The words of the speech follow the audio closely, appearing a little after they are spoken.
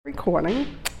recording.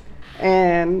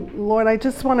 And Lord, I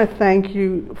just want to thank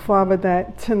you, Father,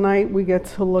 that tonight we get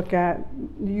to look at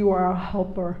you are our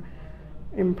helper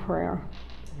in prayer.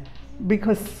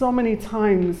 Because so many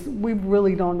times we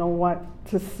really don't know what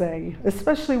to say,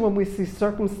 especially when we see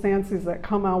circumstances that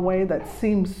come our way that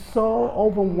seem so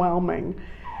overwhelming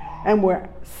and we're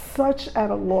such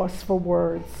at a loss for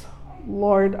words.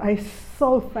 Lord, I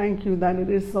so thank you that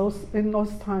it is in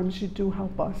those times you do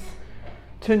help us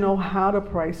to know how to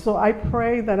pray. So I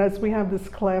pray that as we have this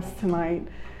class tonight,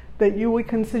 that you would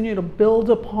continue to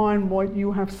build upon what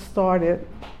you have started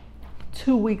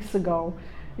 2 weeks ago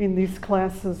in these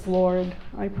classes, Lord.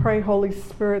 I pray, Holy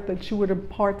Spirit, that you would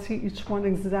impart to each one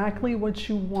exactly what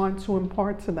you want to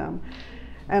impart to them.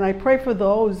 And I pray for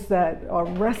those that are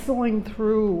wrestling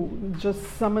through just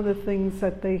some of the things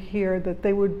that they hear, that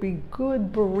they would be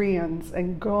good Bereans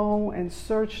and go and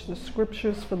search the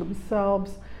scriptures for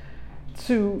themselves,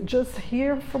 to just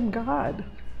hear from God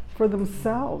for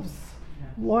themselves.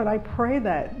 Lord, I pray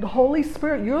that the Holy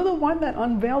Spirit, you're the one that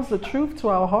unveils the truth to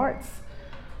our hearts.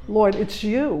 Lord, it's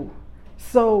you.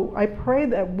 So I pray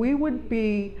that we would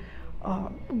be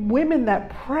women that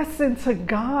press into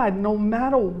God no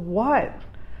matter what,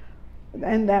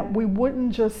 and that we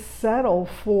wouldn't just settle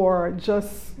for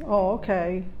just, oh,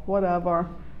 okay, whatever.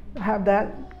 Have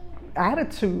that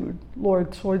attitude,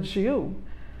 Lord, towards you.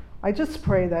 I just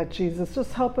pray that, Jesus,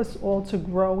 just help us all to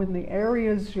grow in the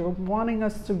areas you're wanting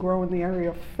us to grow, in the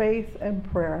area of faith and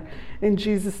prayer. In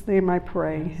Jesus' name I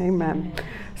pray. Amen.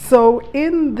 So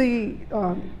in the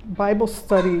Bible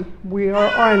study, we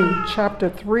are on chapter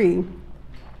 3.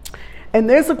 And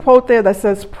there's a quote there that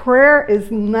says, prayer is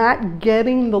not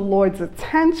getting the Lord's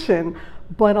attention,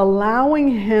 but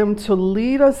allowing him to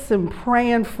lead us in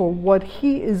praying for what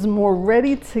he is more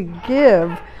ready to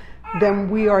give than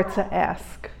we are to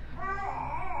ask.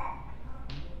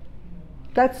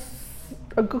 That's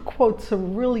a good quote to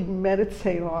really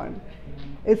meditate on.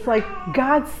 It's like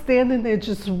God standing there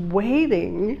just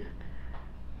waiting,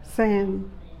 saying,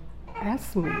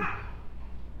 ask me.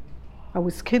 I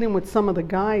was kidding with some of the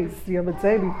guys the other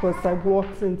day because I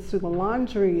walked into the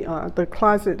laundry, the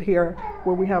closet here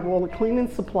where we have all the cleaning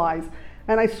supplies,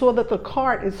 and I saw that the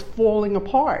cart is falling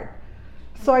apart.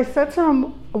 So I said to him,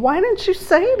 why didn't you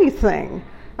say anything?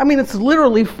 I mean, it's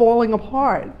literally falling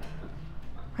apart.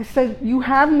 I said, you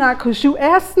have not because you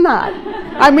asked not.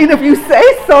 I mean, if you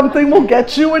say something, we'll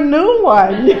get you a new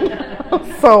one. You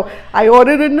know? So I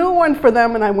ordered a new one for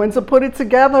them, and I went to put it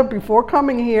together before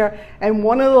coming here, and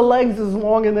one of the legs is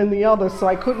longer than the other, so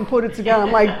I couldn't put it together.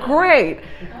 I'm like, great.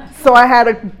 So I had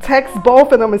to text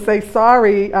both of them and say,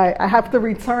 sorry, I have to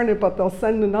return it, but they'll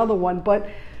send another one. But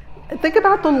think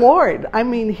about the Lord. I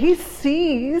mean, he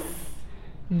sees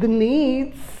the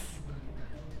needs.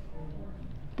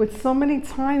 But so many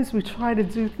times we try to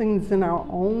do things in our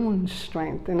own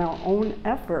strength, in our own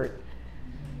effort.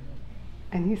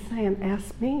 And he's saying,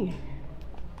 ask me.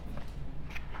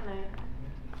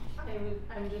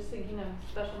 I'm just thinking of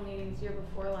special meetings year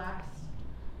before last.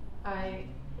 I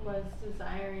was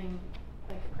desiring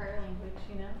like a prayer language,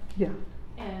 you know?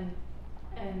 Yeah.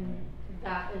 And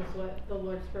that is what the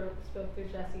Lord spoke through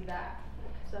Jesse that.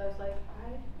 So I was like,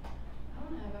 I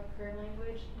don't have a prayer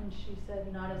language, and she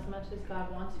said, not as much as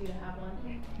God wants you to have one.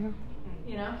 Yeah.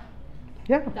 You know?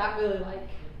 Yeah. That really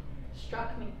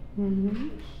struck me. Mm-hmm.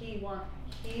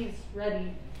 He's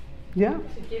ready yeah.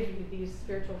 to give you these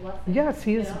spiritual blessings. Yes,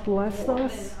 he has blessed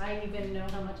us. And I even know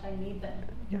how much I need them.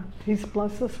 Yeah, he's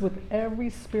blessed us with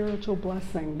every spiritual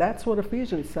blessing. That's what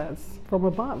Ephesians says, from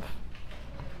above.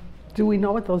 Do we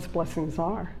know what those blessings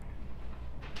are?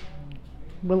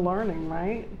 We're learning,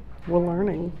 right? We're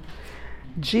learning.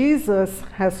 Jesus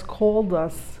has called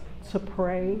us to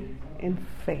pray in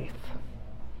faith.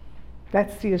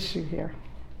 That's the issue here.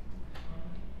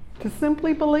 To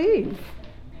simply believe.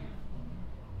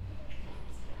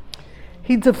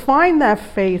 He defined that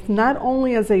faith not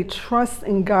only as a trust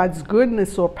in God's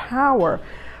goodness or power,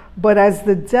 but as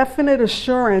the definite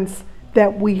assurance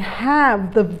that we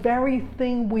have the very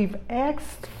thing we've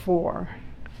asked for,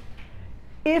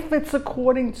 if it's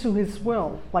according to his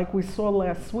will, like we saw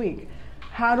last week.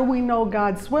 How do we know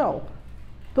God's will?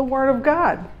 The Word of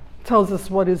God tells us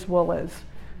what his will is.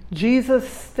 Jesus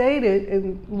stated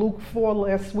in Luke 4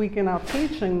 last week in our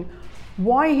teaching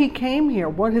why he came here,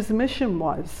 what his mission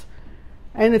was.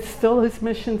 And it's still his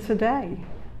mission today.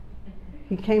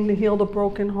 He came to heal the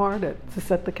brokenhearted, to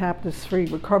set the captives free,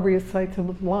 recover your sight to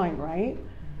the blind, right?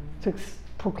 To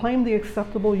proclaim the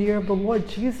acceptable year of the Lord.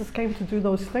 Jesus came to do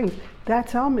those things.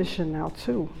 That's our mission now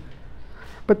too.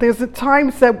 But there's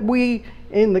times that we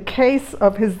in the case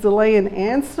of his delay in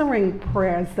answering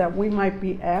prayers that we might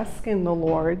be asking the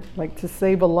Lord, like to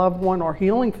save a loved one or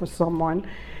healing for someone,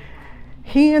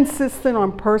 he insisted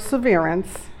on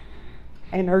perseverance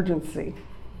and urgency,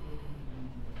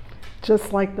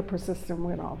 just like the persistent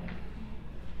widow.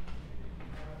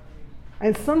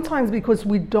 And sometimes because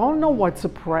we don't know what to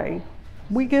pray,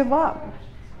 we give up.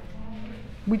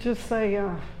 We just say,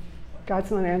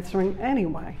 God's not answering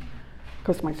anyway,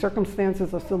 because my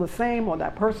circumstances are still the same, or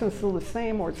that person's still the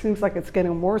same, or it seems like it's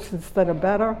getting worse instead of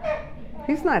better.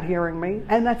 He's not hearing me.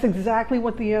 And that's exactly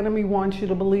what the enemy wants you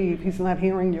to believe. He's not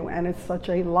hearing you. And it's such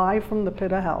a lie from the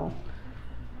pit of hell.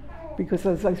 Because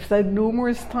as I've said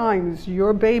numerous times,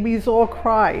 your babies all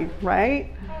cry,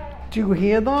 right? Do you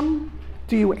hear them?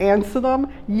 Do you answer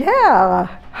them? Yeah.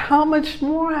 How much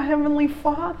more our Heavenly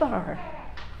Father?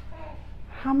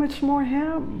 How much more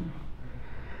Him?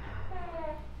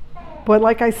 But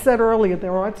like I said earlier,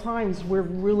 there are times we're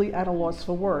really at a loss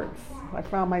for words. I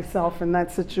found myself in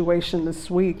that situation this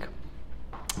week,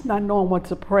 not knowing what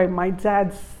to pray. My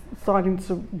dad's starting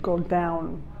to go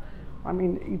down. I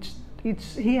mean,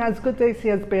 he has good days, he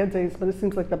has bad days, but it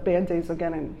seems like the bad days are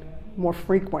getting more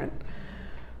frequent.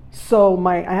 So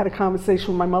I had a conversation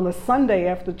with my mother Sunday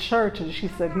after church, and she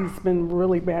said he's been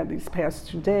really bad these past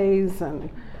 2 days, and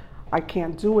I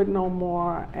can't do it no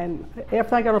more. And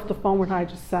after I got off the phone with her, I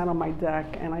just sat on my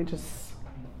deck and I just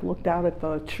looked out at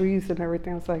the trees and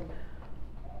everything. I was like,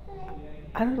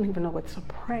 I don't even know what to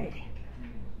pray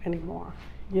anymore,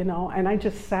 you know? And I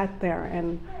just sat there,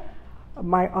 and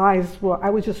I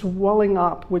was just welling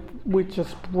up with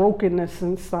just brokenness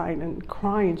inside and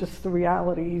crying, just the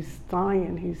reality. He's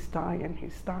dying, he's dying,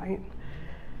 he's dying.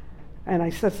 And I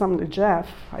said something to Jeff.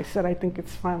 I said, I think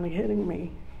it's finally hitting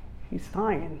me. He's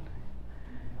dying.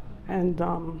 And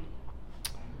I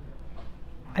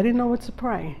didn't know what to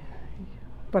pray.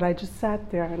 But I just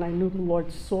sat there, and I knew the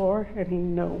Lord saw, and He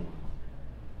knew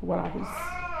what I was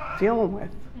dealing with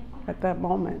at that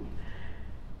moment.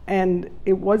 And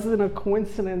it wasn't a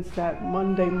coincidence that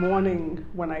Monday morning,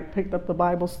 when I picked up the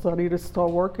Bible study to start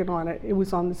working on it, it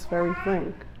was on this very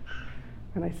thing.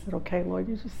 And I said, okay, Lord,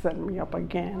 you're just setting me up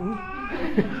again.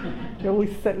 You're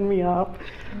always setting me up.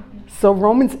 So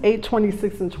Romans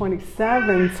 8:26 and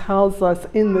 27 tells us,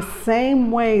 in the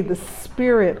same way, the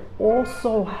Spirit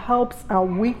also helps our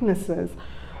weaknesses.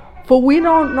 For we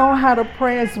don't know how to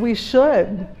pray as we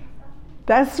should.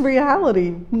 That's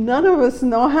reality. None of us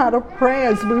know how to pray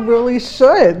as we really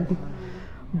should.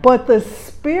 But the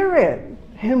Spirit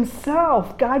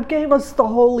Himself, God gave us the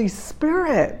Holy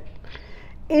Spirit,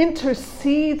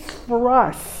 intercedes for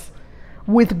us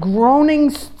with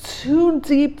groanings too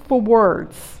deep for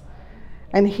words.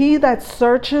 And He that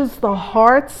searches the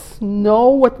hearts know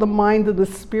what the mind of the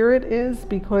Spirit is,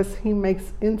 because He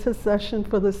makes intercession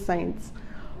for the saints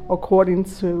according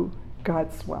to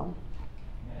God's will.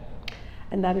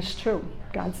 And that is true.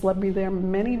 God's led me there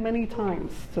many, many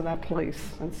times to that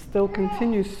place, and still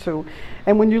continues to.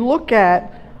 And when you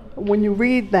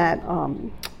read that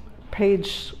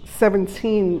page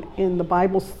 17 in the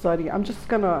Bible study, I'm just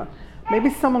going to, maybe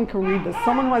someone can read this.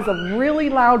 Someone who has a really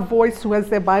loud voice who has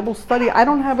their Bible study. I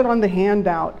don't have it on the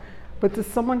handout, but does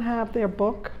someone have their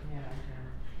book?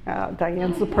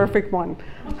 Diane's the perfect one.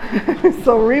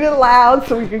 So read it loud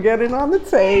so we can get it on the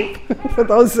tape for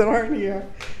those that aren't here.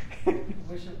 What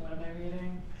am I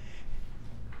reading?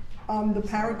 The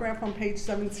paragraph on page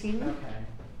 17. Okay.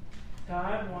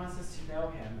 God wants us to know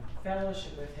Him,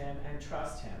 fellowship with Him, and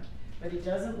trust Him. But He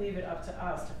doesn't leave it up to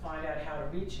us to find out how to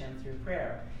reach Him through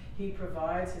prayer. He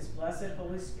provides His blessed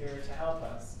Holy Spirit to help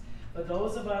us. For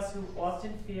those of us who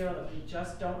often feel that we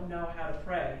just don't know how to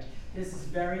pray, this is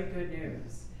very good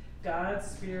news. God's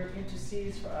Spirit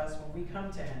intercedes for us when we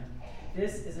come to Him.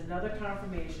 This is another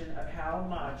confirmation of how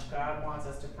much God wants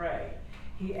us to pray.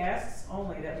 He asks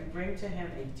only that we bring to Him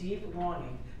a deep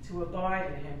longing to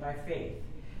abide in Him by faith.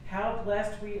 How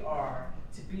blessed we are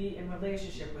to be in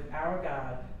relationship with our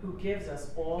God, who gives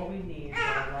us all we need for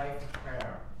a life of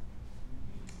prayer.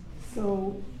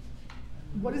 So,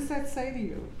 what does that say to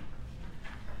you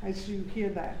as you hear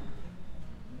that?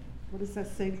 What does that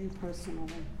say to you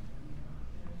personally?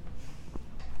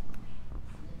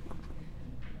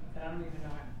 I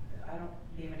don't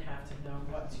even have to know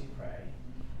what to pray.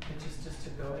 It's just to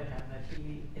go to Him, that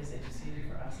He is interceding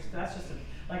for us. That's just,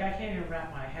 I can't even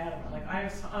wrap my head around. I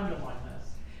was underlined this,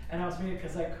 and I was reading it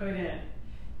because I couldn't.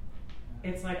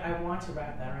 It's like I want to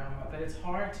wrap that around, but it's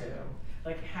hard to.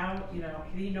 How,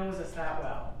 He knows us that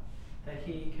well, that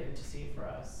He can intercede for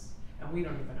us. And we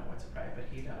don't even know what to pray, but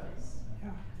He does. Yeah.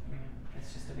 I mean,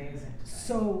 it's just amazing to me.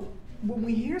 So, when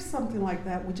we hear something like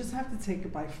that, we just have to take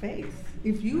it by faith.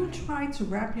 If you try to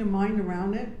wrap your mind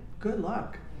around it, good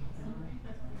luck.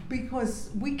 Because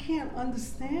we can't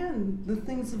understand the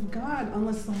things of God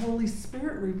unless the Holy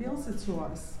Spirit reveals it to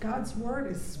us. God's word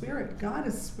is spirit. God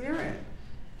is spirit.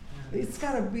 It's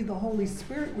got to be the Holy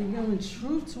Spirit revealing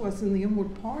truth to us in the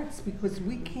inward parts, because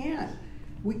we can't,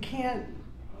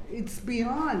 it's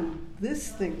beyond this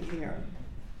thing here.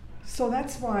 So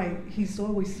that's why he's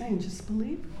always saying, just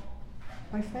believe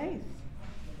by faith.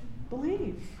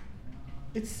 Believe.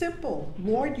 It's simple.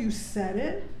 Lord, you said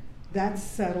it. That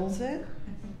settles it.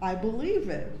 I believe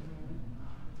it.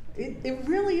 It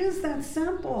really is that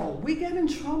simple. We get in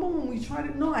trouble when we try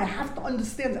to, no, I have to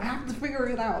understand. I have to figure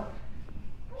it out.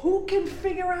 Who can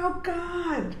figure out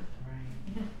God?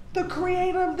 The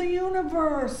creator of the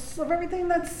universe, of everything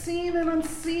that's seen and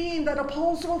unseen, that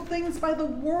upholds all things by the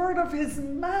word of his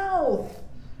mouth.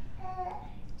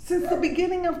 Since the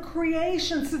beginning of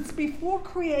creation, since before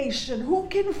creation, who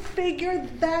can figure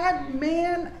that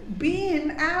man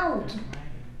being out?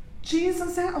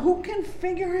 Jesus out. Who can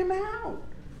figure him out?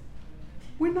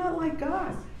 We're not like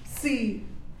God. See,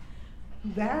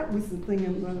 that was the thing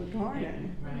in the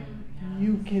garden.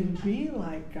 You can be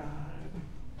like God.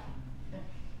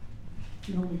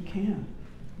 No, we can't.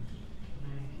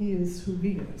 He is who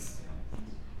he is.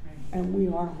 And we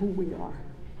are who we are.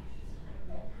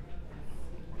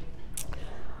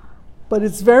 But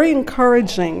it's very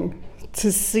encouraging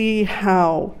to see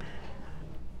how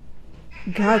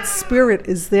God's Spirit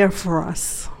is there for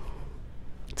us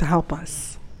to help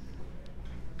us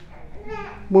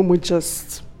when we're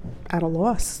just at a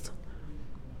loss,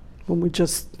 when we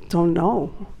just don't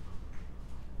know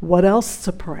what else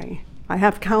to pray. I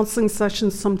have counseling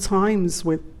sessions sometimes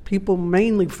with people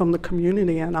mainly from the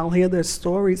community, and I'll hear their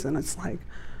stories, and it's like,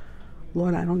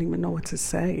 Lord, I don't even know what to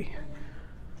say.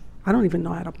 I don't even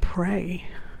know how to pray.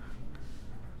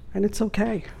 And it's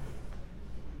okay,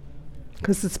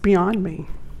 because it's beyond me,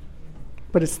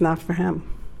 but it's not for him.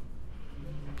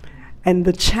 And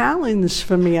the challenge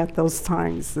for me at those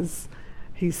times is,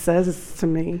 he says to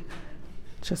me,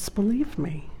 just believe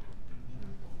me.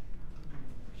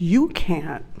 You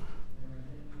can't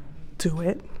do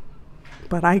it,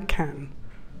 but I can.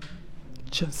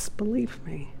 Just believe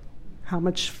me. How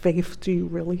much faith do you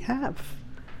really have?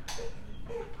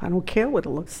 I don't care what it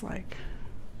looks like.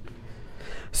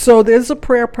 So there's a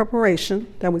prayer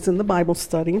preparation that was in the Bible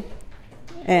study,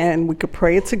 and we could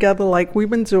pray it together like we've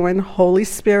been doing. Holy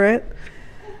Spirit,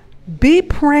 be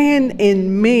praying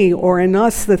in me or in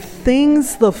us the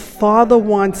things the Father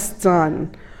wants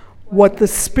done. What the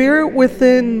Spirit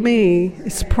within me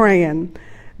is praying,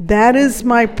 that is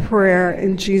my prayer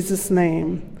in Jesus'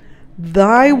 name.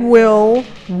 Thy will,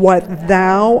 what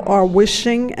thou art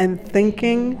wishing and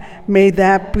thinking, may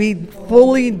that be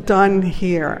fully done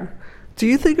here. Do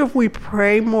you think if we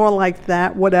pray more like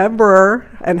that, whatever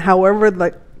and however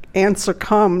the answer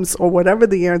comes, or whatever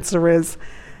the answer is,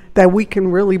 that we can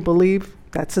really believe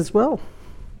that's his will?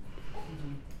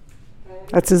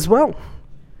 That's his will.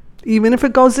 Even if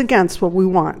it goes against what we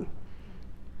want.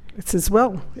 It's his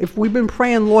will. If we've been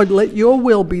praying, Lord, let your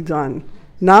will be done,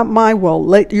 not my will.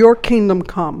 Let your kingdom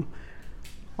come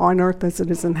on earth as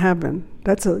it is in heaven.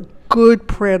 That's a good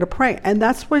prayer to pray. And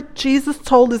that's what Jesus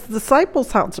told his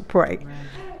disciples how to pray.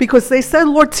 Because they said,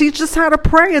 Lord, teach us how to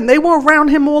pray. And they were around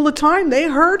him all the time. They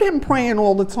heard him praying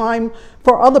all the time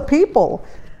for other people.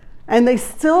 And they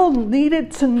still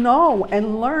needed to know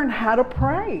and learn how to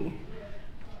pray.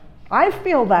 I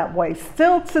feel that way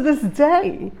still to this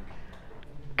day.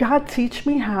 God, teach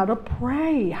me how to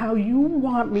pray, how you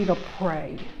want me to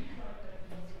pray.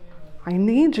 I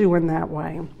need you in that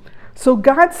way. So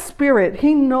God's Spirit,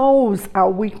 he knows our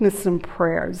weakness in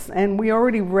prayers. And we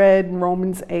already read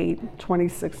Romans 8,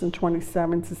 26 and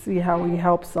 27 to see how he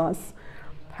helps us,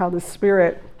 how the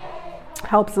Spirit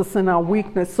helps us in our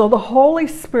weakness. So the Holy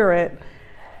Spirit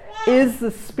is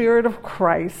the Spirit of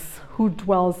Christ who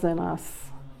dwells in us.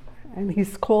 And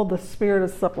he's called the Spirit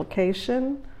of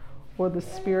supplication, or the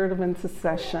Spirit of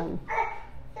intercession.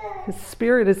 His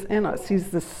Spirit is in us.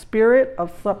 He's the Spirit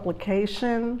of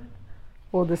supplication,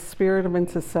 or the Spirit of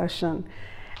intercession.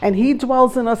 And he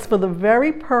dwells in us for the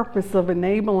very purpose of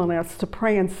enabling us to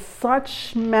pray in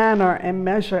such manner and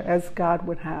measure as God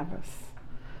would have us.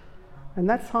 And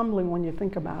that's humbling when you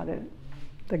think about it,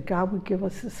 that God would give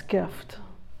us this gift.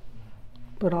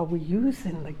 But are we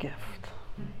using the gift?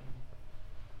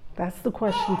 That's the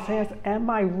question to ask. Am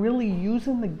I really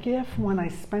using the gift when I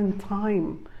spend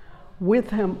time with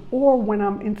him, or when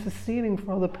I'm interceding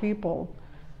for other people?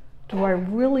 Do I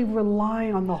really rely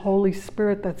on the Holy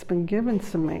Spirit that's been given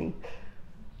to me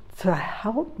to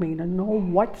help me to know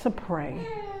what to pray,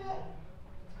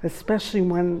 especially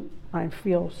when I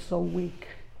feel so weak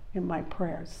in my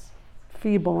prayers,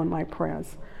 feeble in my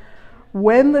prayers.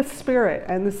 When the Spirit,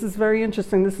 and this is very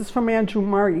interesting, this is from Andrew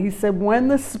Murray, he said, when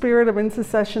the Spirit of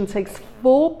intercession takes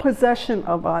full possession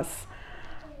of us,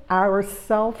 our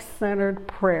self-centered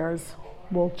prayers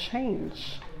will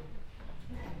change.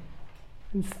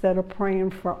 Instead of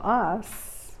praying for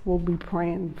us, we'll be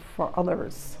praying for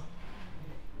others.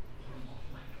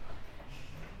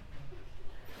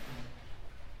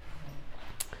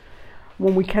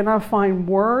 When we cannot find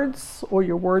words, or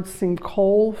your words seem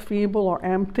cold, feeble, or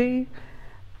empty,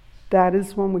 that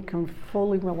is when we can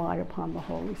fully rely upon the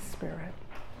Holy Spirit.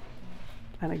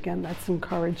 And again, that's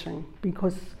encouraging,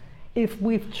 because if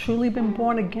we've truly been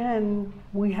born again,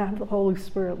 we have the Holy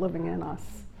Spirit living in us.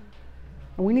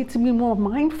 And we need to be more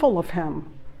mindful of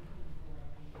Him.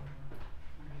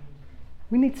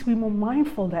 We need to be more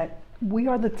mindful that we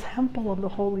are the temple of the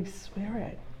Holy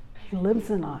Spirit. He lives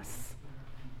in us.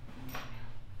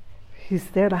 He's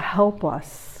there to help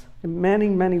us in many,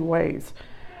 many ways.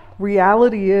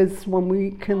 Reality is, when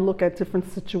we can look at different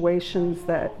situations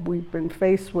that we've been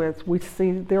faced with, we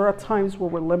see there are times where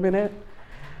we're limited,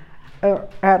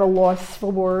 at a loss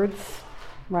for words,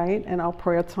 right? In our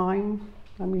prayer time.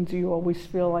 I mean, do you always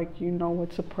feel like you know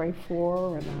what to pray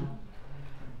for? And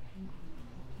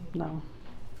no.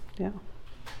 Yeah.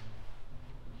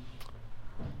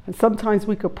 And sometimes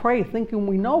we could pray thinking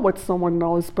we know what someone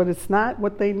knows, but it's not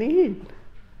what they need.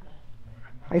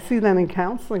 I see that in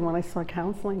counseling. When I start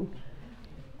counseling,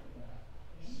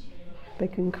 they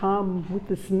can come with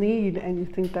this need, and you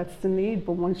think that's the need,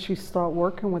 but once you start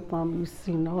working with them, you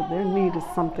see, no, their need is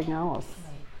something else.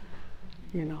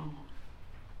 You know,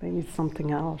 they need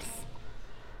something else.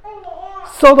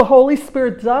 So the Holy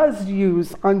Spirit does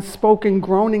use unspoken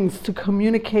groanings to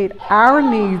communicate our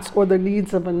needs or the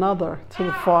needs of another to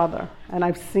the Father. And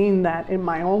I've seen that in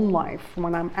my own life.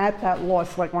 When I'm at that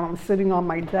loss, like when I'm sitting on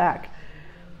my deck,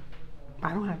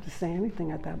 I don't have to say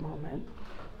anything at that moment.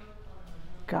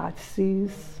 God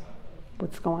sees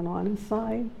what's going on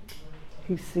inside.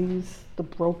 He sees the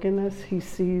brokenness. He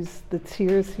sees the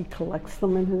tears. He collects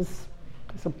them in there's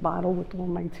a bottle with all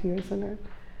my tears in it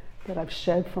that I've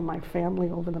shed for my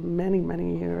family over the many,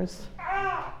 many years.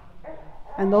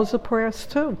 And those are prayers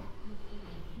too.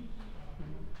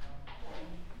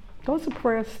 Those are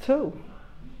prayers too.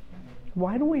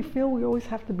 Why do we feel we always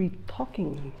have to be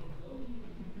talking?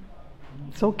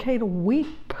 It's okay to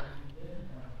weep.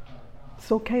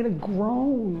 It's okay to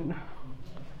groan.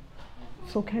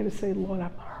 It's okay to say, Lord,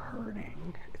 I'm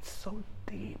hurting. It's so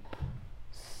deep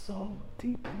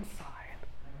inside.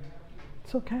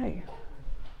 It's okay.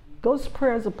 Those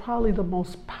prayers are probably the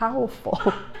most powerful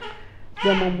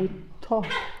than when we talk.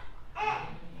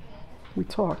 We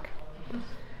talk.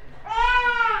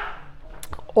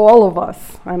 All of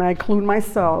us, and I include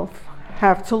myself,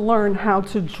 have to learn how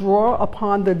to draw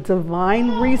upon the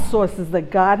divine resources that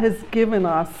God has given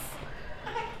us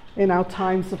in our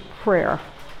times of prayer.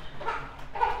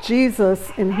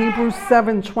 Jesus, in Hebrews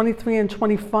 7:23 and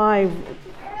 25,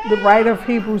 the writer of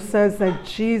Hebrews says that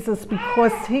Jesus,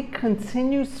 because He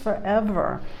continues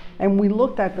forever, and we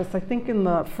looked at this, I think, in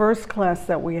the first class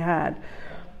that we had,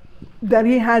 that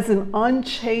He has an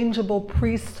unchangeable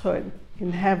priesthood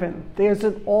in heaven. There's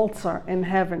an altar in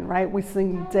heaven, right? We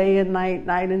sing day and night,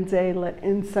 night and day, let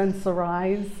incense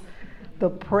arise. The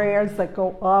prayers that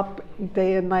go up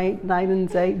day and night, night and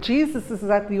day. Jesus is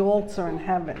at the altar in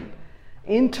heaven,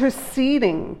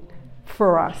 interceding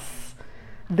for us.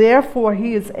 Therefore,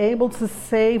 He is able to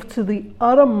save to the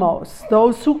uttermost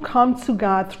those who come to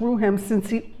God through Him, since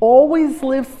He always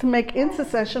lives to make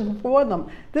intercession for them.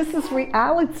 This is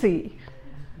reality.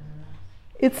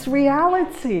 It's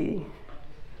reality.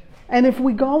 And if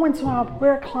we go into our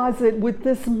prayer closet with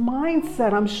this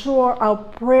mindset, I'm sure our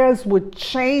prayers would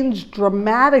change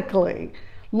dramatically.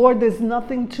 Lord, there's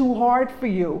nothing too hard for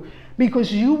you,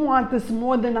 because you want this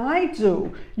more than I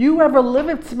do. You ever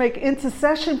lived to make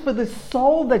intercession for the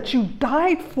soul that you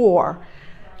died for.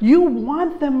 You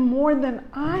want them more than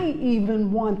I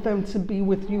even want them to be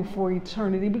with you for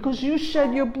eternity, because you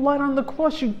shed your blood on the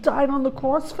cross. You died on the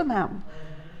cross for them.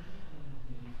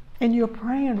 And you're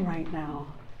praying right now.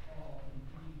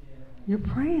 You're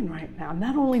praying right now,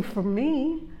 not only for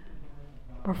me,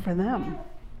 but for them.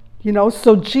 You know,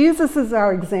 so Jesus is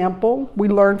our example. We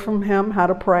learn from Him how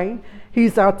to pray.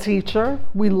 He's our teacher.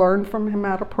 We learn from Him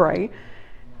how to pray.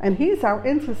 And He's our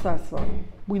intercessor.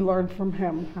 We learn from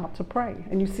Him how to pray.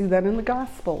 And you see that in the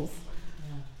Gospels.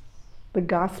 The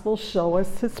Gospels show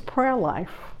us His prayer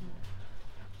life.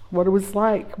 what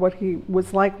he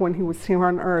was like when he was here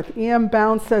on earth. E.M.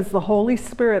 Bounds says the Holy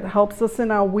Spirit helps us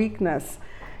in our weakness,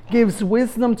 gives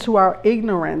wisdom to our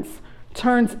ignorance,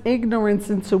 turns ignorance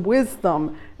into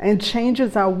wisdom, and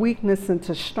changes our weakness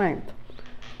into strength.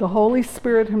 The Holy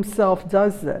Spirit himself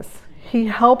does this. He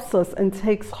helps us and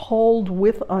takes hold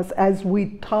with us as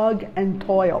we tug and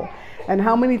toil. And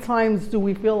how many times do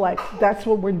we feel like that's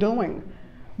what we're doing?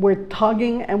 We're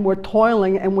tugging and we're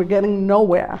toiling and we're getting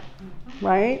nowhere,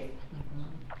 right?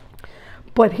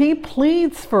 But he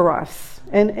pleads for us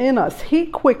and in us. He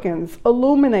quickens,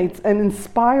 illuminates, and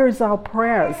inspires our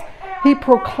prayers. He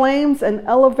proclaims and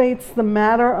elevates the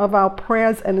matter of our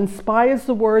prayers and inspires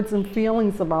the words and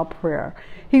feelings of our prayer.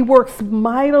 He works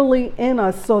mightily in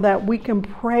us so that we can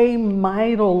pray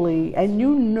mightily.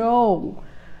 And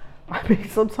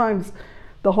sometimes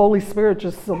the Holy Spirit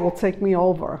just will take me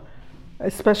over,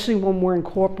 especially when we're in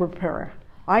corporate prayer.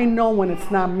 I know when it's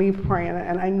not me praying,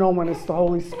 and I know when it's the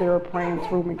Holy Spirit praying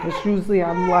through me, because usually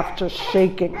I'm left just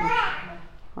shaking.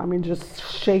 Just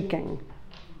shaking.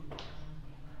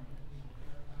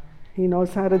 He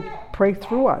knows how to pray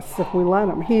through us if we let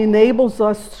him. He enables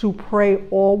us to pray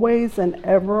always and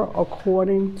ever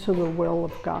according to the will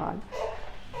of God.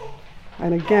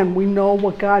 And again, we know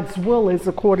what God's will is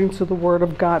according to the Word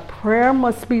of God. Prayer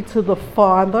must be to the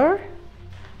Father.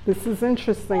 This is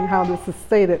interesting how this is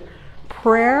stated.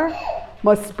 Prayer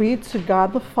must be to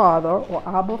God the Father, or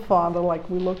Abba Father, like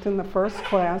we looked in the first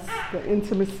class, the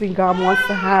intimacy God wants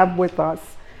to have with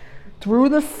us, through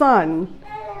the Son,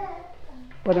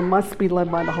 but it must be led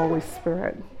by the Holy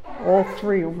Spirit. All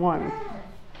three are one.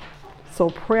 So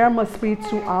prayer must be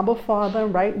to Abba Father,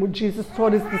 right? When Jesus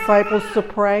taught his disciples to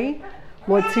pray,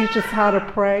 Lord, teach us how to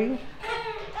pray.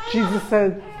 Jesus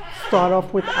said, start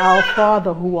off with our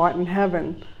Father who art in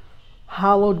heaven.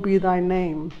 Hallowed be thy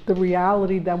name. The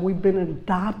reality that we've been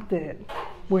adopted.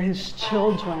 We're his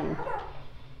children.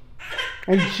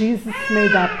 And Jesus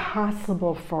made that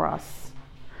possible for us.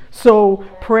 So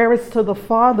prayer is to the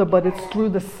Father, but it's through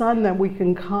the Son that we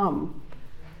can come.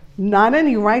 Not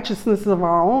any righteousness of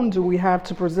our own do we have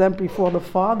to present before the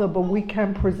Father, but we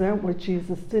can present what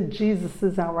Jesus did. Jesus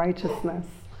is our righteousness.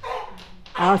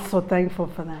 I'm so thankful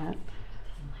for that.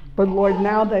 But Lord,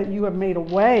 now that you have made a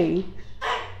way,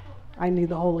 I need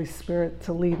the Holy Spirit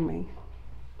to lead me,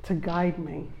 to guide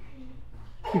me.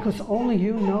 Because only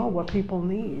you know what people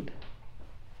need.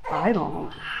 I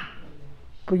don't.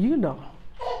 But you know.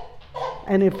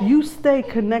 And if you stay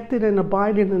connected and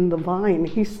abiding in the vine,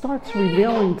 he starts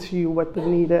revealing to you what the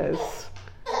need is.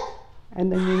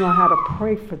 And then you know how to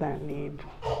pray for that need.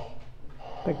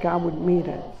 That God would meet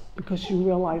it. Because you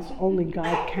realize only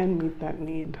God can meet that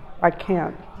need. I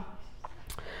can't.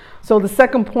 So the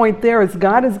second point there is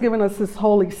God has given us his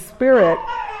Holy Spirit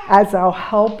as our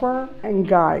helper and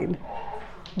guide.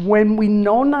 When we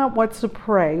know not what to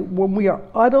pray, when we are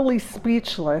utterly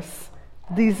speechless,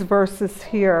 these verses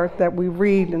here that we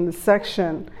read in the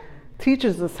section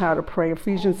teaches us how to pray.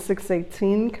 Ephesians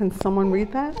 6:18. Can someone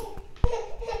read that?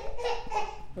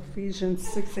 Ephesians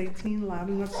 6:18, loud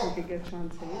enough so we can get you on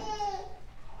tape.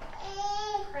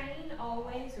 Praying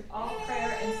always with all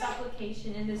prayer and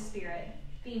supplication in the Spirit,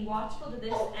 being watchful to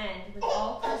this end with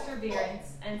all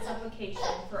perseverance and supplication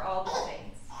for all the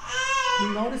saints.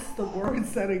 You notice the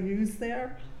words that are used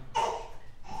there?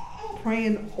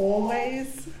 Praying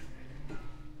always.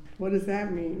 What does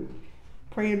that mean?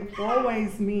 Praying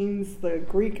always means, the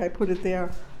Greek, I put it there,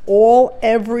 all,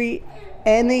 every,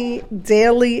 any,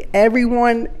 daily,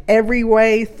 everyone, every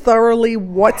way, thoroughly,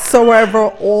 whatsoever,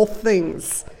 all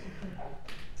things.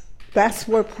 That's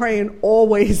what praying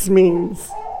always means.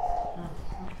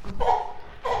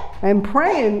 And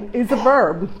praying is a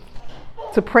verb.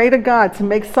 To pray to God, to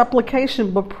make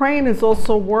supplication, but praying is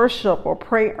also worship, or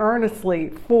pray earnestly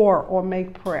for or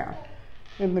make prayer.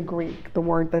 In the Greek, the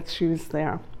word that's used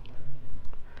there.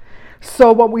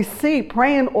 So what we see,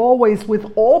 praying always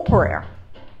with all prayer,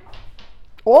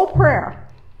 all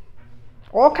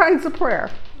kinds of prayer,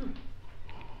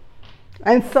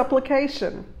 and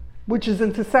supplication, which is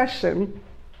intercession,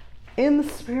 in the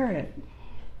Spirit.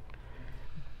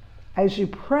 As you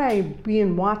pray,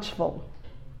 being watchful,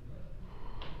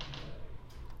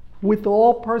 with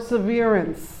all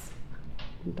perseverance.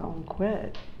 Don't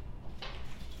quit.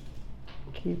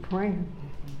 Keep praying.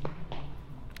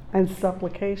 And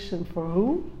supplication for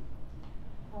who?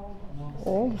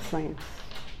 All the saints.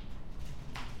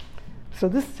 So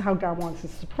this is how God wants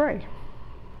us to pray.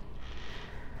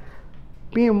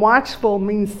 Being watchful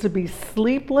means to be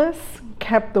sleepless,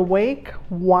 kept awake,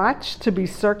 watch, to be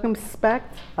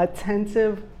circumspect,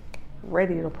 attentive,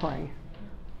 ready to pray.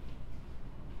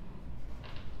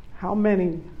 How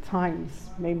many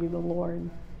times maybe the Lord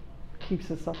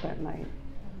keeps us up at night?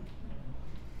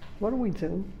 What do we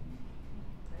do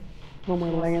when we're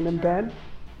laying in bed?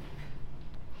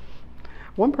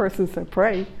 One person said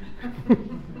pray.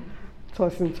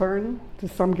 Toss and turn.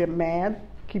 Does some get mad?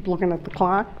 Keep looking at the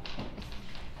clock?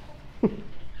 I can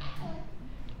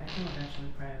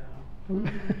eventually pray though.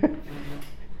 But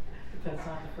that's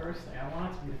not the first thing. I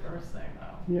want it to be the first thing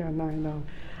though. Yeah, no, I know.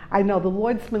 I know the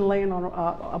Lord's been laying on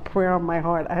a prayer on my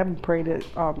heart. I haven't prayed it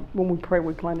when we pray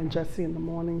with Glenn and Jesse in the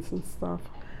mornings and stuff.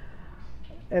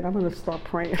 And I'm going to start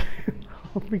praying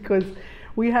because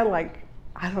we had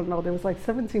there was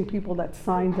 17 people that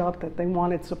signed up that they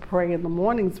wanted to pray in the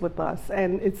mornings with us.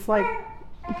 And it's like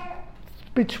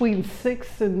between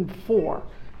 6 and 4,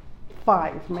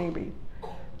 5 maybe.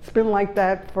 It's been like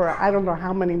that for I don't know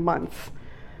how many months.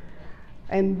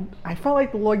 And I felt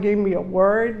like the Lord gave me a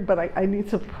word, but I need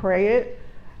to pray it.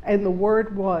 And the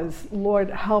word was, Lord,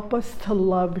 help us to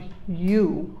love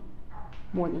you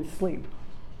more than sleep.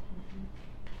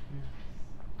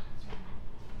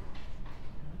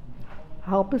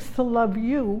 Help us to love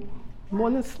you more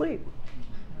than sleep.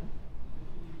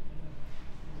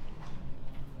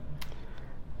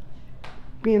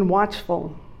 Being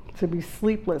watchful, to be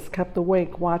sleepless, kept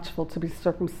awake, watchful, to be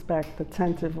circumspect,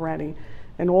 attentive, ready.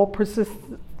 And all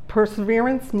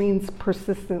perseverance means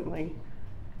persistently.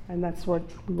 And that's what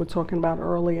we were talking about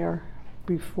earlier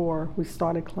before we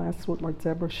started class with what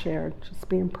Deborah shared, just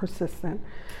being persistent.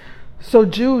 So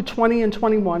Jude 20 and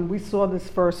 21, we saw this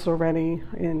verse already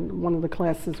in one of the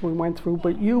classes we went through.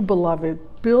 But you,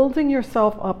 beloved, building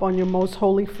yourself up on your most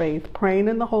holy faith, praying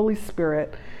in the Holy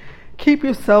Spirit, keep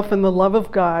yourself in the love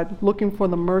of God, looking for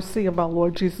the mercy of our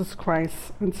Lord Jesus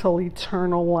Christ until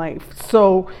eternal life.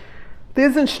 So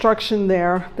there's instruction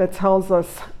there that tells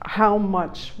us how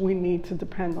much we need to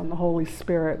depend on the Holy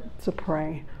Spirit to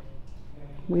pray.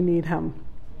 We need Him.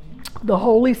 The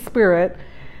Holy Spirit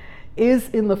is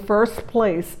in the first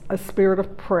place a spirit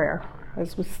of prayer,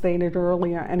 as was stated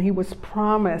earlier, and He was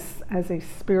promised as a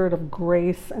spirit of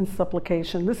grace and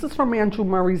supplication. This is from Andrew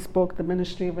Murray's book, The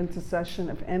Ministry of Intercession.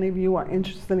 If any of you are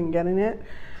interested in getting it,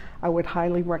 I would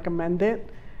highly recommend it.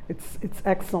 It's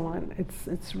excellent.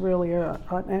 It's really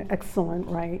an excellent,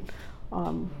 right?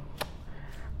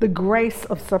 The grace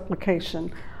of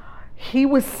supplication. He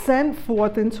was sent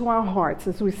forth into our hearts,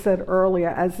 as we said earlier,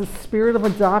 as the spirit of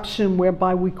adoption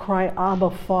whereby we cry,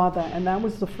 Abba, Father. And that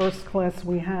was the first class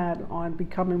we had on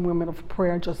becoming women of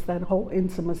prayer, just that whole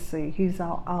intimacy. He's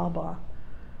our Abba.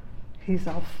 He's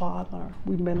our Father.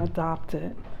 We've been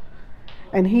adopted.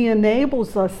 And He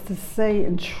enables us to say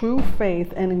in true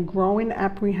faith and in growing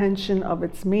apprehension of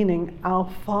its meaning, our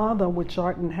Father which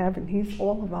art in heaven. He's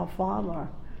all of our Father.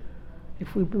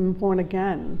 If we've been born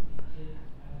again,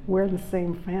 we're the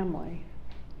same family.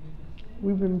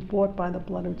 We've been bought by the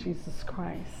blood of Jesus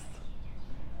Christ.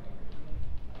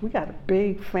 We got a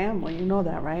big family, you know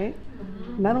that, right?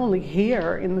 Mm-hmm. Not only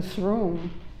here in this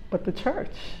room, but the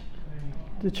church,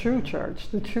 the true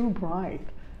church, the true bride.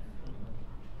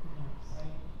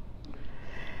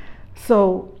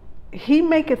 So He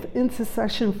maketh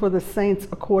intercession for the saints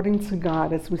according to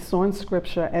God, as we saw in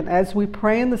Scripture. And as we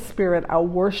pray in the Spirit, our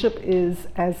worship is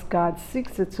as God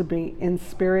seeks it to be, in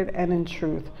spirit and in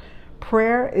truth.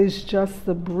 Prayer is just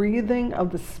the breathing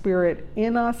of the Spirit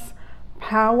in us.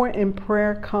 Power in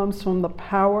prayer comes from the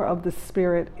power of the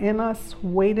Spirit in us,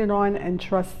 waited on and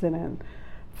trusted in.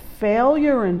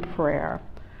 Failure in prayer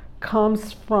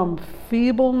comes from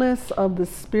feebleness of the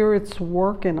Spirit's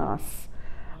work in us.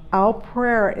 Our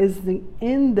prayer is the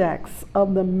index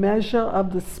of the measure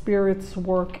of the Spirit's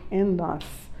work in us.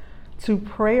 To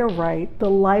pray aright, the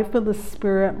life of the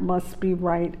Spirit must be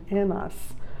right in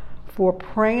us. For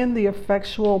praying the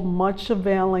effectual, much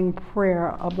availing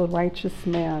prayer of the righteous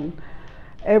man,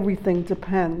 everything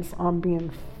depends on being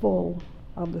full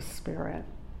of the Spirit.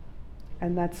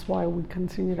 And that's why we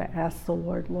continue to ask the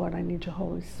Lord, Lord, I need your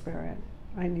Holy Spirit.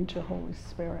 I need your Holy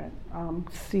Spirit.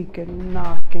 Seeking,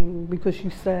 knocking, because you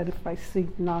said if I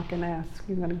seek, knock, and ask,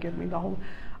 you're going to give me the whole.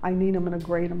 I need Him in a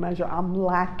greater measure. I'm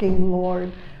lacking,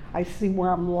 Lord. I see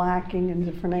where I'm lacking in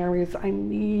different areas. I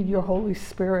need your Holy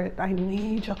Spirit. I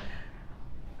need your.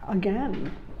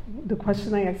 Again, the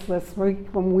question I asked last week,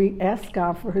 when we ask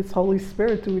God for His Holy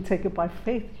Spirit, do we take it by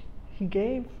faith? He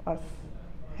gave us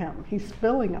Him. He's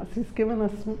filling us. He's given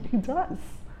us. He does.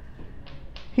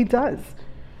 He does.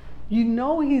 You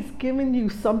know He's given you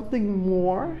something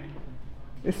more,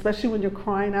 especially when you're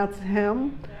crying out to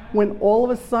Him, when all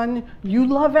of a sudden you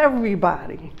love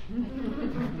everybody.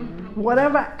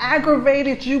 Whatever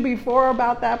aggravated you before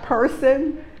about that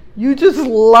person, you just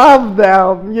love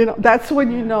them. You know, that's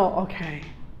when you know, okay,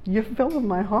 You're filling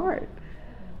my heart.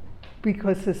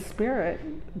 Because his Spirit,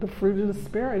 the fruit of the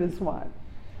Spirit is what?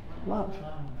 Love.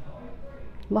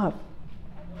 Love.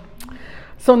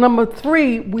 So number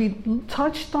 3, we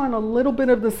touched on a little bit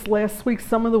of this last week,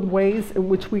 some of the ways in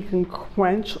which we can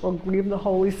quench or grieve the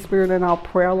Holy Spirit in our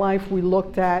prayer life. We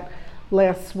looked at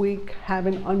last week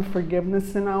having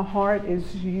unforgiveness in our heart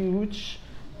is huge,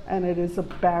 and it is a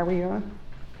barrier.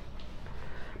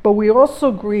 But we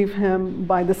also grieve him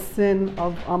by the sin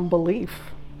of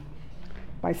unbelief,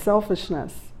 by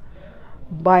selfishness,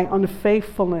 by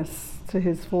unfaithfulness to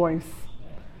his voice.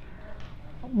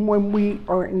 When we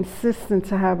are insistent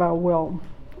to have our will,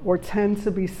 or tend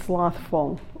to be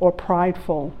slothful, or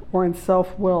prideful, or in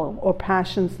self-will, or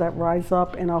passions that rise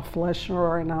up in our flesh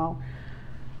or in our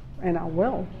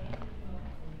will,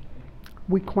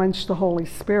 we quench the Holy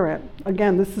Spirit.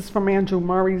 Again, this is from Andrew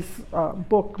Murray's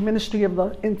book, Ministry of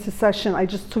the Intercession. I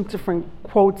just took different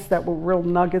quotes that were real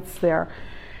nuggets there.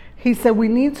 He said, we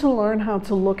need to learn how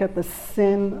to look at the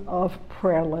sin of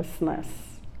prayerlessness.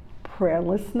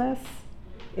 Prayerlessness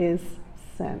is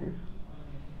sin.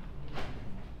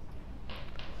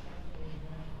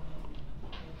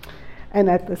 And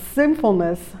at the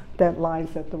sinfulness that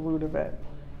lies at the root of it.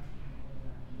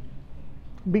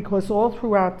 Because all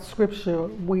throughout Scripture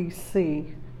we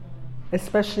see,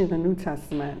 especially in the New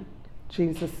Testament,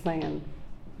 Jesus saying,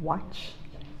 watch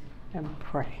and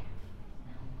pray.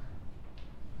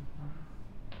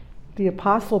 The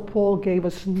Apostle Paul gave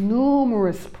us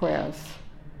numerous prayers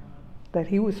that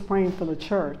he was praying for the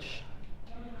church.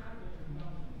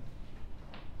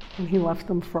 And he left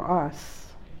them for us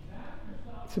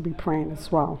to be praying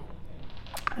as well.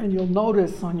 And you'll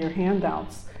notice on your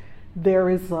handouts, there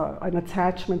is an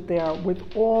attachment there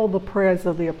with all the prayers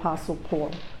of the Apostle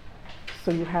Paul.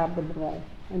 So you have them all.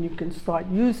 And you can start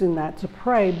using that to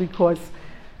pray, because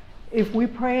if we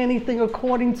pray anything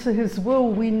according to his will,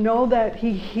 we know that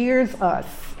he hears us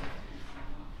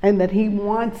and that he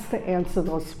wants to answer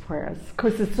those prayers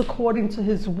because it's according to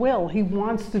his will. He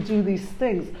wants to do these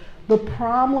things. The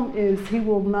problem is he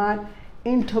will not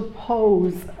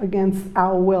interpose against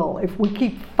our will. If we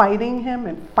keep fighting him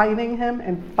and fighting him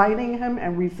and fighting him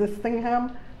and resisting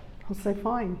him, he'll say,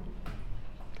 fine,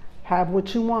 have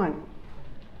what you want.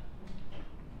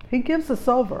 He gives us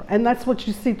over. And that's what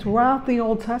you see throughout the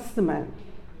Old Testament.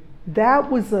 That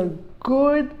was a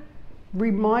good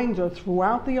reminder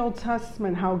throughout the Old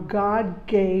Testament how God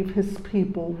gave his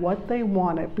people what they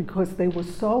wanted because they were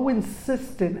so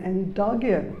insistent and dug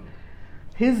in.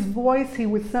 His voice, he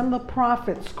would send the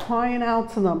prophets crying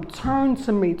out to them, turn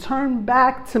to me, turn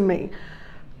back to me,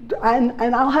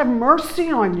 and I'll have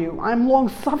mercy on you. I'm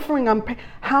long-suffering.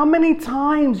 How many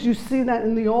times you see that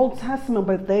in the Old Testament,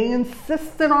 but they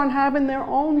insisted on having their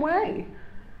own way.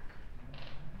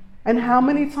 And how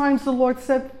many times the Lord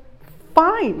said,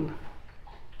 fine.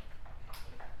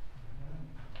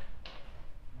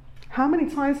 How many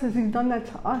times has he done that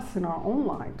to us in our own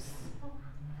lives?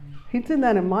 He did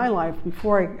that in my life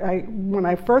before when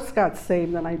I first got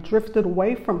saved and I drifted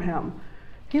away from him.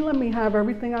 He let me have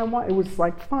everything I want. It was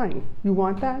like, fine, you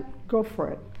want that? Go for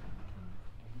it.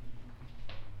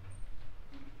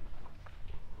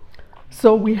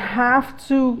 So we have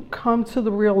to come to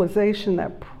the realization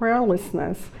that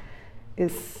prayerlessness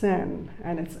is sin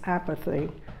and it's apathy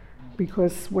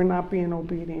because we're not being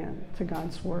obedient to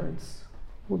God's words.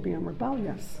 We're being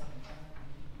rebellious.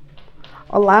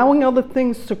 Allowing other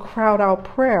things to crowd out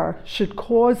prayer should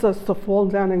cause us to fall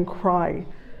down and cry,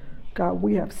 God,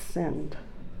 we have sinned.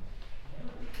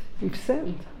 We've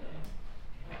sinned.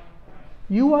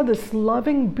 You are this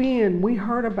loving being we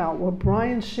heard about. What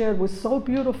Brian shared was so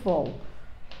beautiful.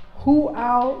 Who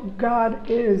our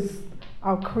God is,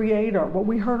 our Creator. What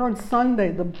we heard on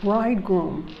Sunday, the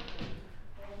bridegroom,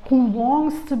 who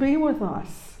longs to be with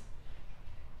us.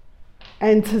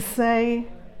 And to say,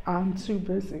 I'm too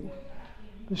busy.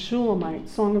 The Shulamite,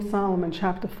 Song of Solomon,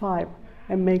 chapter 5,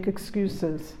 and make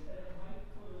excuses.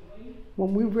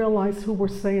 When we realize who we're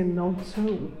saying no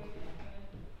to,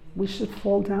 we should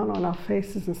fall down on our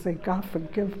faces and say, God,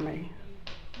 forgive me.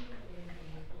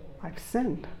 I've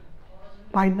sinned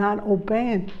by not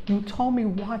obeying. You told me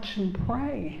watch and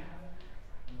pray.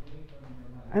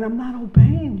 And I'm not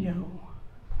obeying you.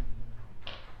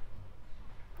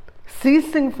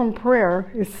 Ceasing from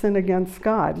prayer is sin against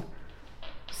God.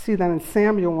 See that in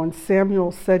Samuel when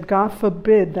Samuel said, God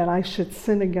forbid that I should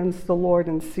sin against the Lord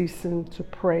and ceasing to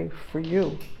pray for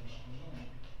you.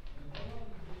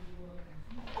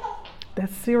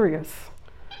 That's serious.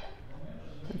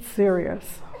 It's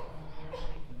serious.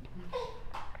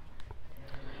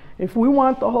 If we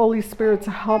want the Holy Spirit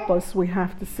to help us, we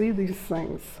have to see these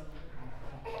things.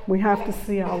 We have to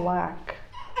see our lack,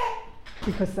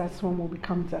 because that's when we'll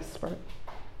become desperate.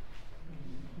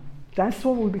 That's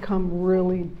when we become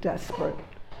really desperate,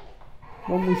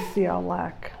 when we see our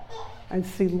lack and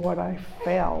see, Lord, I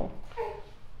fail.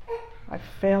 I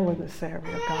fail in this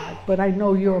area, God. But I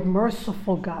know you're a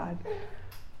merciful God.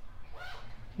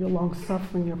 You're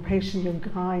long-suffering, you're patient, you're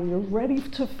kind, you're ready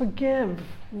to forgive.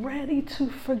 Ready to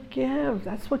forgive.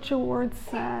 That's what your word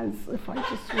says. If I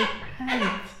just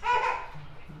repent.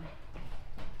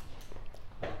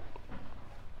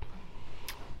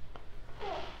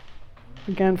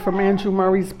 Again, from Andrew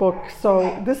Murray's book.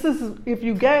 So this is, if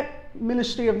you get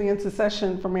Ministry of the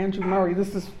Intercession from Andrew Murray,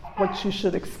 this is what you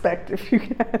should expect if you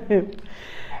get it.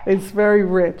 It's very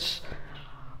rich.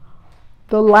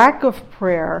 The lack of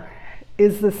prayer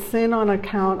is the sin on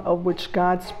account of which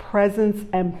God's presence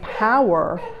and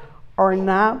power are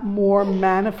not more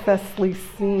manifestly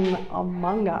seen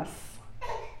among us.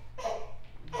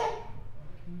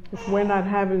 If we're not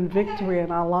having victory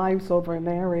in our lives over an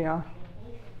area.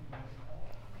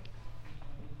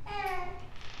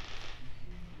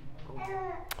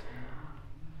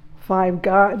 5,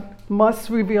 God must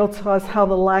reveal to us how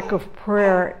the lack of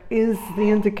prayer is the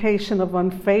indication of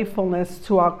unfaithfulness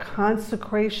to our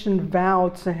consecration vow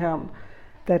to Him,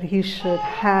 that He should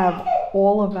have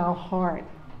all of our heart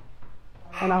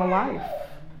and our life.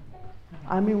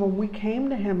 I mean, when we came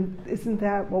to Him, isn't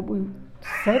that what we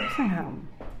said to Him?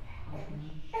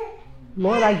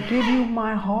 Lord, I give you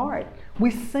my heart.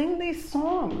 We sing these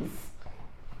songs.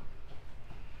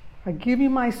 I give you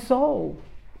my soul.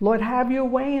 Lord, have your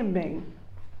way in me.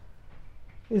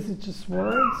 Is it just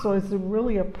words, or is it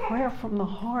really a prayer from the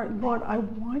heart? Lord, I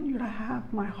want you to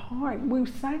have my heart. We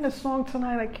sang a song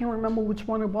tonight, I can't remember which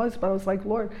one it was, but I was like,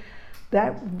 Lord,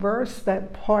 that verse,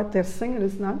 that part they're singing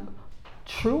is not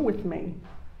true with me,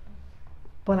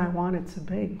 but I want it to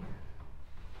be.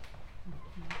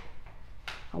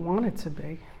 I want it to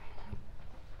be.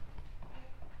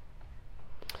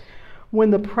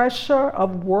 When the pressure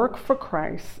of work for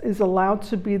Christ is allowed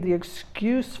to be the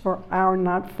excuse for our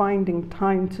not finding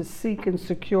time to seek and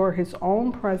secure His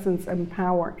own presence and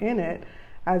power in it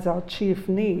as our chief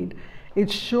need, it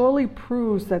surely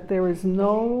proves that there is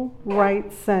no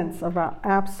right sense of our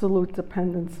absolute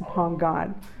dependence upon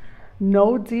God,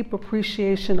 no deep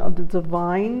appreciation of the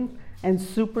divine and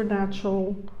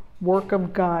supernatural work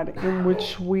of God in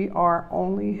which we are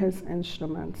only His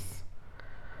instruments.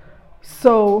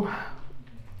 So,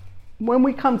 when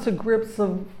we come to grips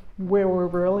of where we're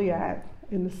really at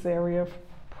in this area of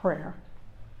prayer,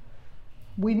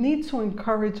 we need to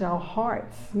encourage our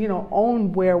hearts,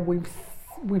 own where we've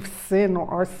sinned or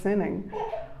are sinning.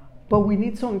 But we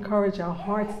need to encourage our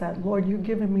hearts that, Lord, you've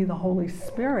given me the Holy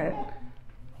Spirit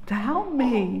to help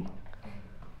me.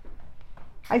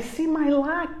 I see my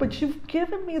lack, but you've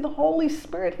given me the Holy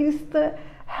Spirit. He's the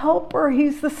helper.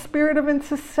 He's the spirit of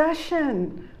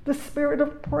intercession, the spirit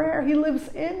of prayer. He lives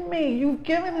in me. You've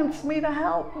given him to me to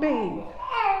help me.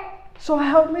 So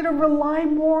help me to rely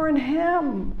more on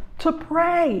him, to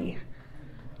pray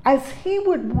as he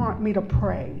would want me to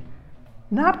pray.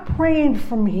 Not praying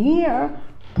from here,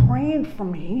 praying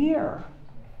from here.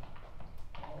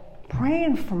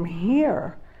 Praying from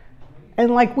here.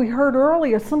 And like we heard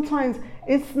earlier, sometimes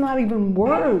it's not even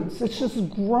words, it's just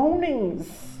groanings.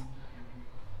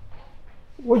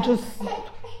 We're just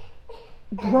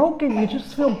broken. You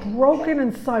just feel broken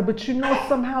inside, but you know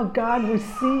somehow God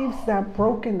receives that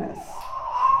brokenness,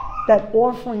 that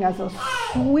offering as a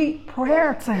sweet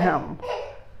prayer to him.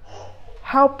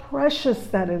 How precious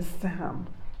that is to him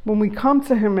when we come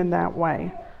to him in that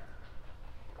way.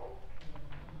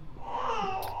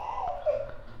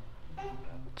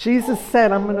 Jesus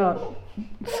said, I'm going to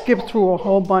skip through a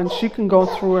whole bunch. You can go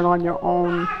through it on your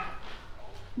own,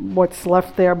 what's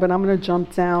left there, but I'm going to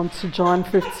jump down to John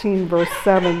 15, verse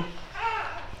 7,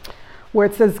 where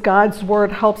it says God's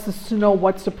word helps us to know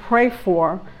what to pray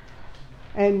for.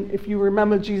 And if you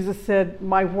remember, Jesus said,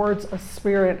 my words are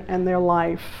spirit and they're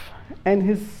life.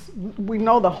 And we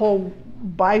know the whole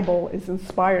Bible is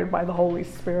inspired by the Holy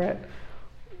Spirit.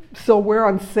 So we're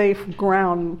on safe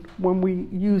ground when we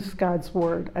use God's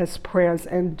word as prayers.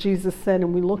 And Jesus said,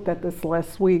 and we looked at this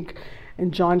last week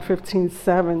in John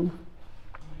 15:7,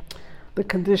 the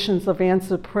conditions of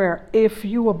answered prayer. If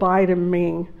you abide in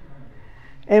me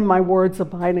and my words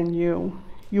abide in you,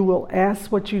 you will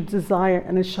ask what you desire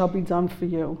and it shall be done for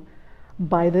you.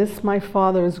 By this my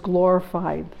Father is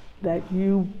glorified, that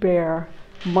you bear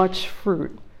much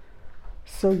fruit,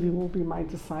 so you will be my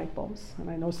disciples. And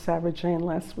I know Sarah Jane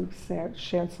last week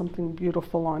shared something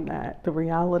beautiful on that. The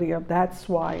reality of that's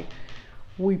why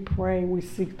we pray, we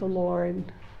seek the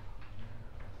Lord.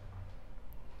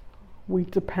 we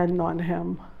depend on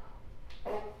him.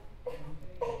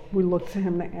 We look to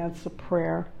him to answer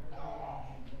prayer,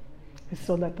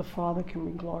 so that the Father can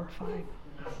be glorified.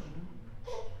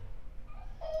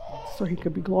 So he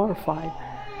could be glorified.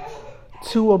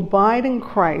 To abide in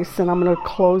Christ, and I'm going to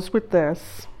close with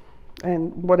this,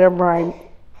 and whatever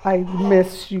I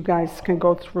miss, you guys can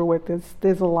go through it.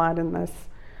 There's a lot in this,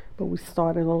 but we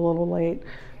started a little late.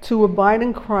 To abide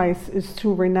in Christ is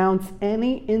to renounce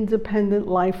any independent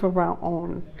life of our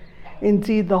own.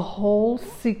 Indeed, the whole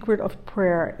secret of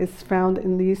prayer is found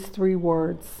in these 3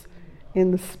 words,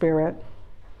 in the Spirit.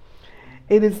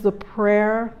 It is the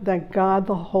prayer that God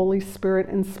the Holy Spirit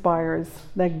inspires,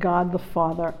 that God the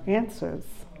Father answers.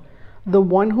 The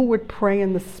one who would pray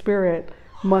in the Spirit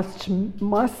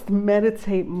must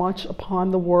meditate much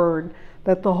upon the Word,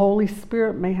 that the Holy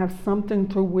Spirit may have something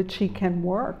through which he can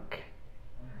work.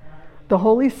 The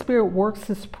Holy Spirit works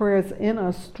his prayers in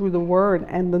us through the Word,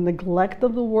 and the neglect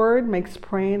of the Word makes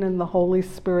praying in the Holy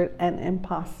Spirit an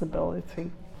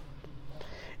impossibility.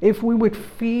 If we would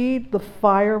feed the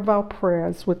fire of our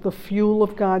prayers with the fuel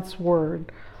of God's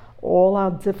Word, all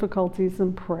our difficulties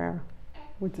in prayer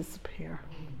would disappear.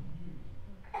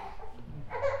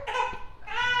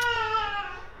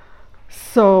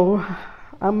 So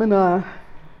I'm going to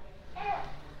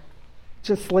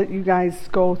just let you guys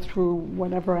go through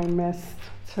whatever I missed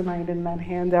tonight in that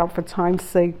handout for time's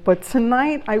sake. But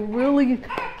tonight I really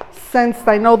sensed,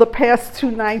 I know the past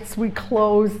 2 nights we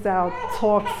closed our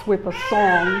talks with a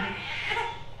song,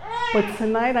 but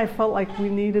tonight I felt like we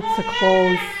needed to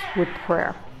close with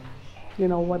prayer,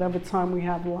 whatever time we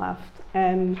have left.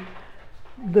 And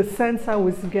the sense I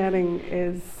was getting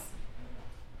is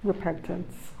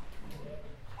repentance.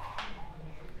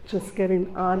 Just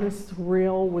getting honest,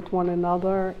 real with one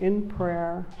another in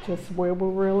prayer, just where we're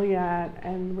really at,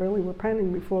 and really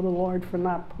repenting before the Lord for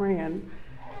not praying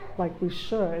like we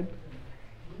should,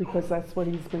 because that's what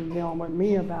he's been dealing with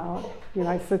me about.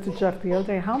 I said to Jeff the other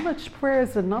day, how much prayer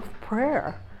is enough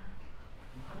prayer?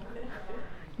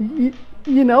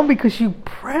 Because you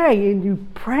pray and you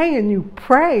pray and you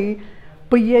pray,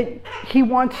 but yet he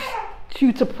wants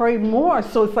you to pray more.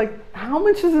 So it's like, how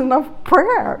much is enough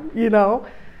prayer,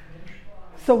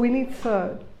 So we need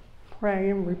to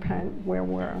pray and repent where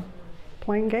we're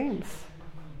playing games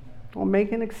or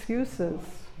making excuses,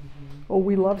 or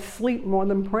we love sleep more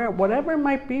than prayer, whatever it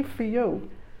might be for you.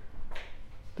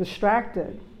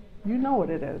 Distracted, you know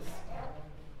what it is.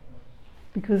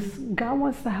 Because God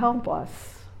wants to help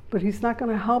us, but he's not going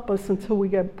to help us until we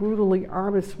get brutally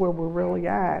honest where we're really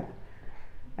at.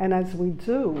 And as we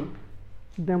do,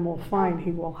 then we'll find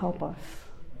he will help us.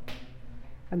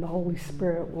 And the Holy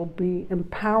Spirit will be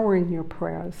empowering your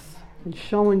prayers and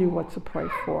showing you what to pray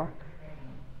for.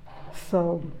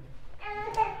 So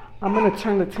I'm going to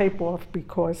turn the tape off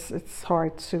because it's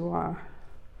hard to... Do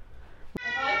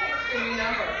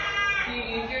you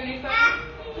use your new phone?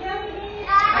 Yeah.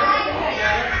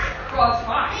 Well, it's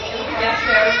fine.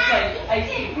 Yesterday I was like, I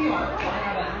see you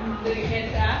on the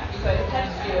kids app, so I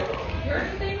texted you.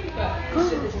 Here's the thing, but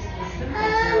this is simple.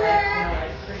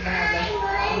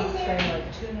 Say like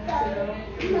 2 minutes ago,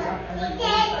 he was up every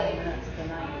 45 minutes of the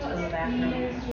night in the bathroom.